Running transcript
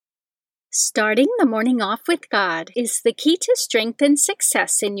Starting the morning off with God is the key to strength and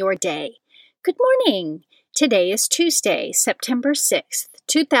success in your day. Good morning. Today is Tuesday, September 6th,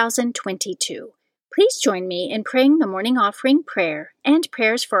 2022. Please join me in praying the morning offering prayer and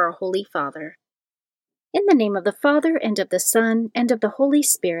prayers for our Holy Father. In the name of the Father, and of the Son, and of the Holy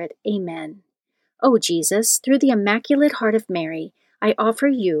Spirit, Amen. O Jesus, through the Immaculate Heart of Mary, I offer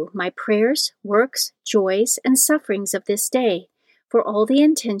you my prayers, works, joys, and sufferings of this day, for all the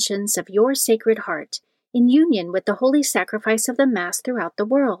intentions of your Sacred Heart, in union with the holy sacrifice of the Mass throughout the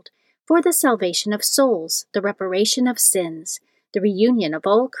world, for the salvation of souls, the reparation of sins, the reunion of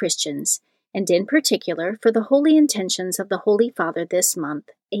all Christians, and in particular for the holy intentions of the Holy Father this month.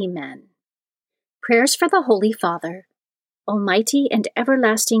 Amen. Prayers for the Holy Father. Almighty and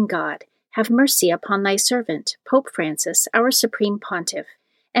everlasting God, have mercy upon thy servant, Pope Francis, our Supreme Pontiff,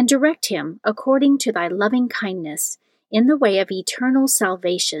 and direct him, according to thy loving kindness, in the way of eternal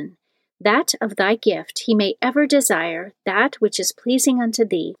salvation, that of thy gift he may ever desire that which is pleasing unto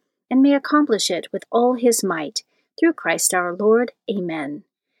thee, and may accomplish it with all his might, through Christ our Lord. Amen.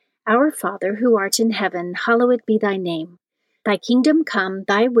 Our Father, who art in heaven, hallowed be thy name. Thy kingdom come,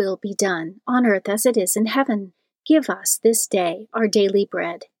 thy will be done, on earth as it is in heaven. Give us this day our daily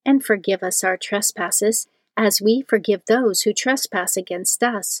bread, and forgive us our trespasses, as we forgive those who trespass against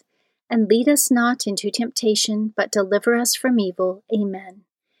us. And lead us not into temptation, but deliver us from evil. Amen.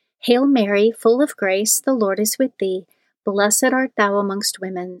 Hail Mary, full of grace, the Lord is with thee. Blessed art thou amongst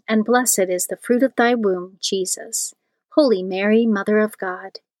women, and blessed is the fruit of thy womb, Jesus. Holy Mary, Mother of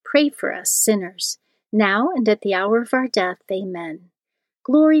God, pray for us sinners, now and at the hour of our death. Amen.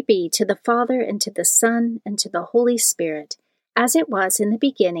 Glory be to the Father, and to the Son, and to the Holy Spirit, as it was in the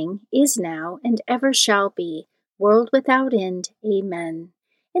beginning, is now, and ever shall be, world without end. Amen.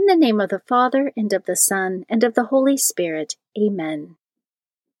 In the name of the Father, and of the Son, and of the Holy Spirit. Amen.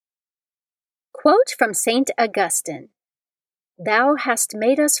 Quote from St. Augustine: Thou hast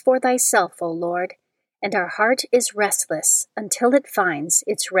made us for thyself, O Lord, and our heart is restless until it finds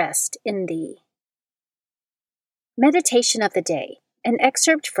its rest in thee. Meditation of the Day. An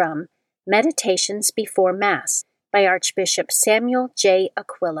excerpt from Meditations Before Mass by Archbishop Samuel J.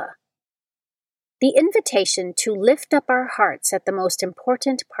 Aquila. The invitation to lift up our hearts at the most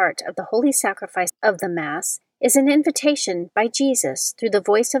important part of the holy sacrifice of the Mass is an invitation by Jesus through the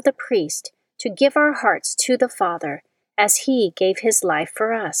voice of the priest to give our hearts to the Father as he gave his life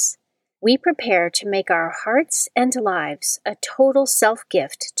for us. We prepare to make our hearts and lives a total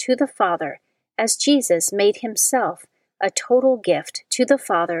self-gift to the Father as Jesus made himself a total gift to the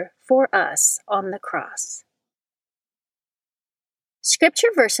Father for us on the cross. Scripture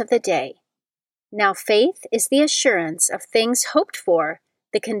verse of the day. Now faith is the assurance of things hoped for,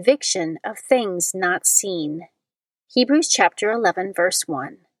 the conviction of things not seen. Hebrews chapter 11, verse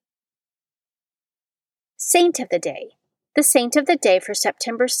 1. Saint of the Day. The saint of the day for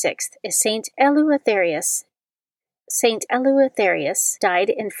September 6th is Saint Eleutherius. Saint Eleutherius died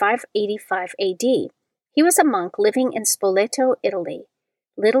in 585 A.D. He was a monk living in Spoleto, Italy.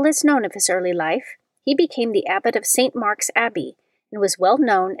 Little is known of his early life. He became the abbot of St. Mark's Abbey and was well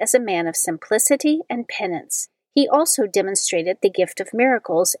known as a man of simplicity and penance. He also demonstrated the gift of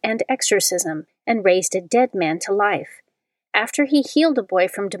miracles and exorcism and raised a dead man to life. After he healed a boy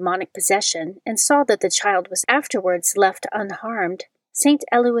from demonic possession and saw that the child was afterwards left unharmed, St.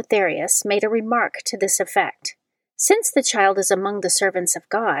 Eleutherius made a remark to this effect: Since the child is among the servants of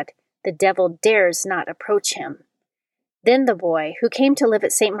God, the devil dares not approach him. Then the boy, who came to live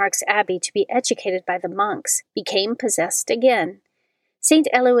at St. Mark's Abbey to be educated by the monks, became possessed again. St.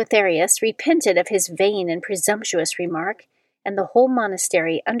 Eleutherius repented of his vain and presumptuous remark, and the whole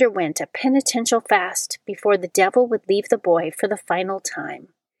monastery underwent a penitential fast before the devil would leave the boy for the final time.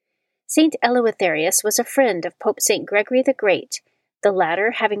 St. Eleutherius was a friend of Pope St. Gregory the Great, the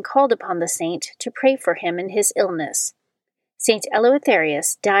latter having called upon the saint to pray for him in his illness. St.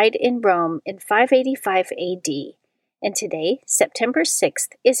 Eleutherius died in Rome in 585 A.D., and today, September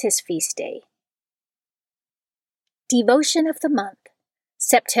 6th, is his feast day. Devotion of the Month.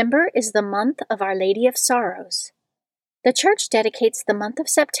 September is the month of Our Lady of Sorrows. The Church dedicates the month of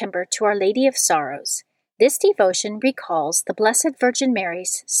September to Our Lady of Sorrows. This devotion recalls the Blessed Virgin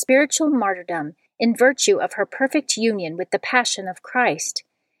Mary's spiritual martyrdom in virtue of her perfect union with the Passion of Christ.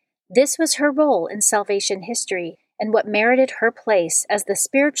 This was her role in salvation history and what merited her place as the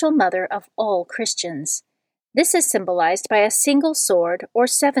spiritual mother of all Christians. This is symbolized by a single sword or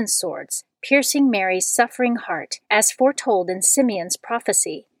 7 swords, piercing Mary's suffering heart, as foretold in Simeon's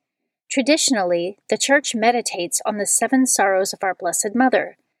prophecy. Traditionally, the Church meditates on the 7 sorrows of our Blessed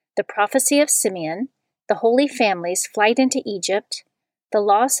Mother, the prophecy of Simeon, the Holy Family's flight into Egypt, the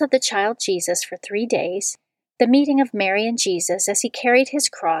loss of the child Jesus for 3 days, the meeting of Mary and Jesus as he carried his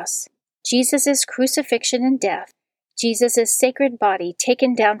cross, Jesus' crucifixion and death, Jesus' sacred body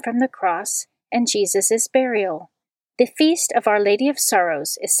taken down from the cross, and Jesus' burial. The feast of Our Lady of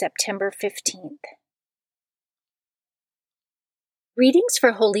Sorrows is September 15th. Readings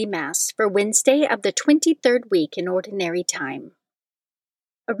for Holy Mass for Wednesday of the 23rd week in Ordinary Time.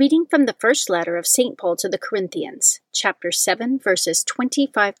 A reading from the first letter of St. Paul to the Corinthians, chapter 7, verses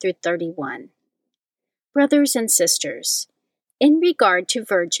 25 through 31. Brothers and sisters, in regard to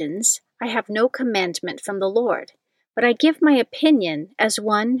virgins, I have no commandment from the Lord, but I give my opinion as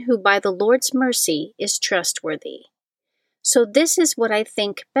one who by the Lord's mercy is trustworthy. So this is what I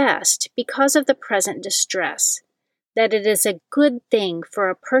think best because of the present distress, that it is a good thing for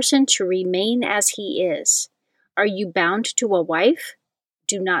a person to remain as he is. Are you bound to a wife?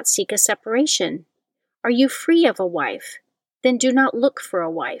 Do not seek a separation. Are you free of a wife? Then do not look for a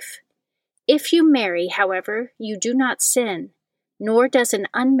wife. If you marry, however, you do not sin, nor does an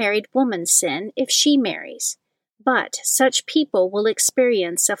unmarried woman sin if she marries. But such people will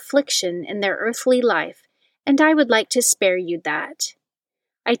experience affliction in their earthly life, and I would like to spare you that.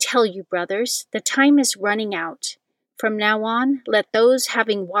 I tell you, brothers, the time is running out. From now on, let those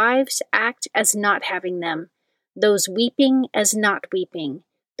having wives act as not having them, those weeping as not weeping,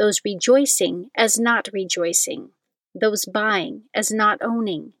 those rejoicing as not rejoicing, those buying as not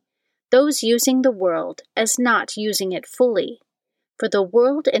owning, those using the world as not using it fully, for the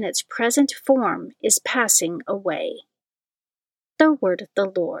world in its present form is passing away. The Word of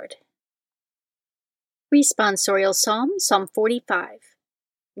the Lord. Responsorial Psalm, Psalm 45.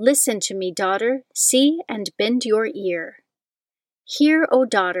 Listen to me, daughter, see and bend your ear. Hear, O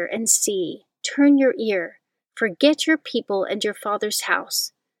daughter, and see, turn your ear, forget your people and your father's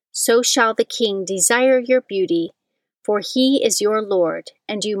house. So shall the king desire your beauty, for he is your Lord,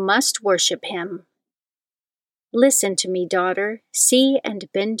 and you must worship him. Listen to me, daughter, see and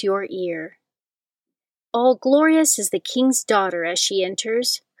bend your ear. All glorious is the king's daughter as she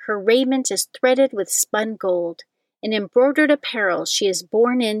enters. Her raiment is threaded with spun gold. In embroidered apparel she is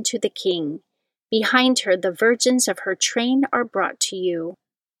borne in to the king. Behind her the virgins of her train are brought to you.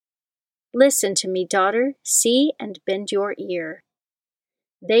 Listen to me, daughter, see and bend your ear.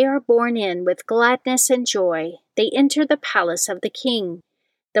 They are borne in with gladness and joy. They enter the palace of the king.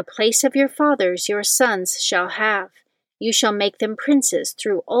 The place of your fathers your sons shall have. You shall make them princes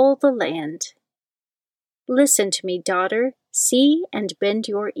through all the land. Listen to me, daughter, see and bend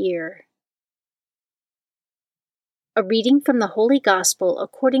your ear. A reading from the Holy Gospel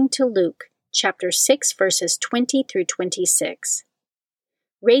according to Luke, chapter 6, verses 20 through 26.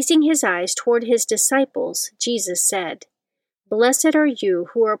 Raising his eyes toward his disciples, Jesus said, Blessed are you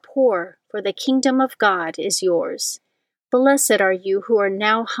who are poor, for the kingdom of God is yours. Blessed are you who are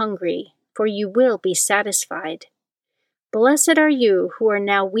now hungry, for you will be satisfied. Blessed are you who are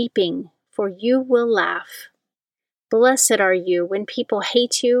now weeping, for you will laugh. Blessed are you when people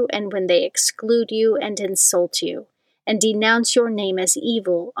hate you and when they exclude you and insult you, and denounce your name as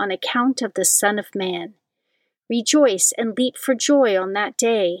evil on account of the Son of Man. Rejoice and leap for joy on that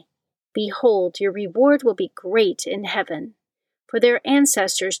day. Behold, your reward will be great in heaven, for their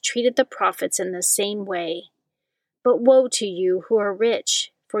ancestors treated the prophets in the same way. But woe to you who are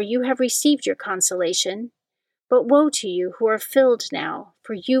rich, for you have received your consolation. But woe to you who are filled now,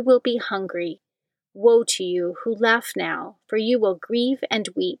 for you will be hungry. Woe to you who laugh now, for you will grieve and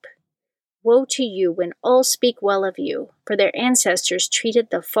weep. Woe to you when all speak well of you, for their ancestors treated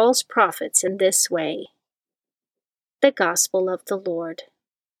the false prophets in this way. The Gospel of the Lord.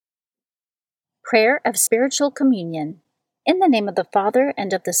 Prayer of Spiritual Communion. In the name of the Father,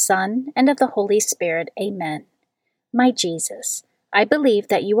 and of the Son, and of the Holy Spirit, Amen. My Jesus, I believe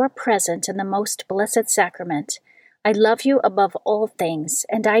that you are present in the most blessed sacrament. I love you above all things,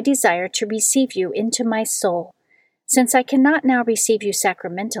 and I desire to receive you into my soul. Since I cannot now receive you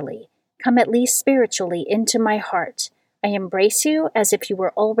sacramentally, come at least spiritually into my heart. I embrace you as if you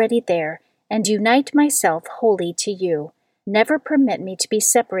were already there, and unite myself wholly to you. Never permit me to be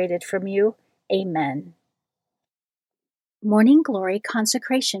separated from you. Amen. Morning Glory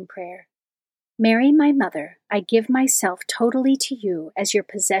Consecration Prayer. Mary, my mother, I give myself totally to you as your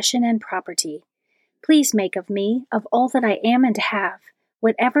possession and property. Please make of me, of all that I am and have,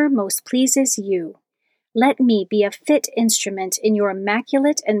 whatever most pleases you. Let me be a fit instrument in your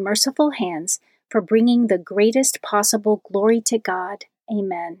immaculate and merciful hands for bringing the greatest possible glory to God.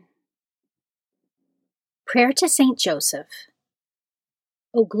 Amen. Prayer to Saint Joseph.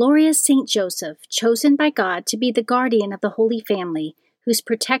 O glorious Saint Joseph, chosen by God to be the guardian of the Holy Family, whose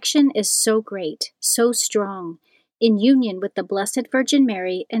protection is so great, so strong, in union with the Blessed Virgin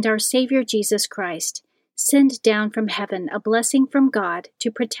Mary and our Savior Jesus Christ, send down from heaven a blessing from God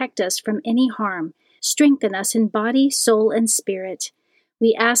to protect us from any harm, strengthen us in body, soul, and spirit.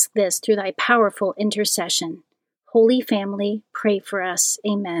 We ask this through thy powerful intercession. Holy Family, pray for us.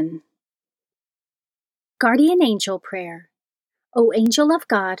 Amen. Guardian Angel Prayer. O angel of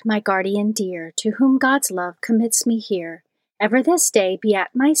God, my guardian dear, to whom God's love commits me here, ever this day be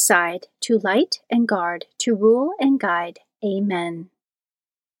at my side, to light and guard, to rule and guide. Amen.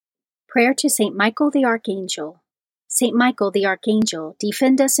 Prayer to Saint Michael the Archangel. Saint Michael the Archangel,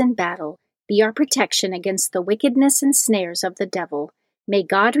 defend us in battle, be our protection against the wickedness and snares of the devil. May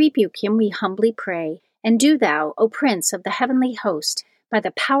God rebuke him, we humbly pray, and do thou, O Prince of the heavenly host, by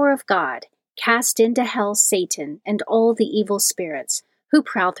the power of God, cast into hell Satan and all the evil spirits who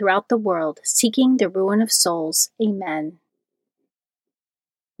prowl throughout the world, seeking the ruin of souls. Amen.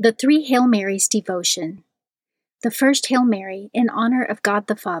 The Three Hail Marys Devotion. The first Hail Mary, in honor of God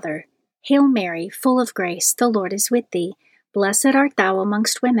the Father. Hail Mary, full of grace, the Lord is with thee. Blessed art thou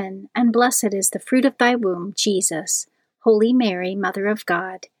amongst women, and blessed is the fruit of thy womb, Jesus. Holy Mary, Mother of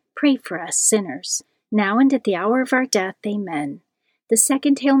God, pray for us sinners, now and at the hour of our death. Amen. The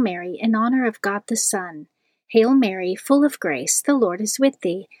second Hail Mary, in honor of God the Son. Hail Mary, full of grace, the Lord is with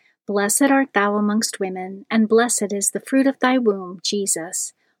thee. Blessed art thou amongst women, and blessed is the fruit of thy womb,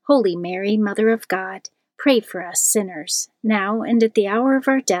 Jesus. Holy Mary, Mother of God, pray for us sinners, now and at the hour of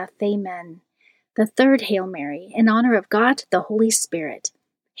our death. Amen. The third Hail Mary, in honor of God the Holy Spirit.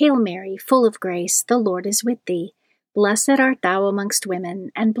 Hail Mary, full of grace, the Lord is with thee. Blessed art thou amongst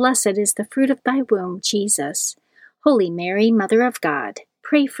women, and blessed is the fruit of thy womb, Jesus. Holy Mary, Mother of God,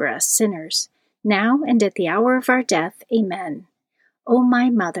 pray for us sinners, now and at the hour of our death. Amen. O my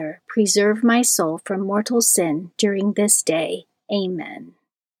Mother, preserve my soul from mortal sin during this day. Amen.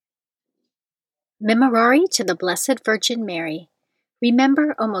 Memorare to the Blessed Virgin Mary.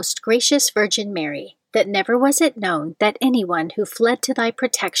 Remember, O most gracious Virgin Mary, that never was it known that anyone who fled to thy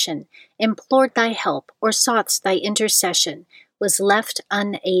protection, implored thy help, or sought thy intercession, was left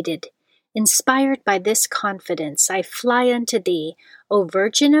unaided. Inspired by this confidence, I fly unto thee, O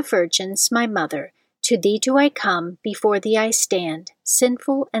Virgin of Virgins, my Mother. To thee do I come, before thee I stand,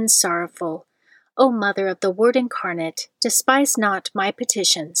 sinful and sorrowful. O Mother of the Word incarnate, despise not my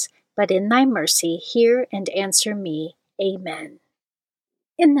petitions, but in thy mercy hear and answer me. Amen.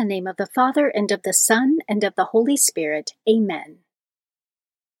 In the name of the Father, and of the Son, and of the Holy Spirit. Amen.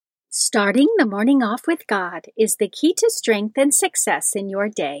 Starting the morning off with God is the key to strength and success in your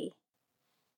day.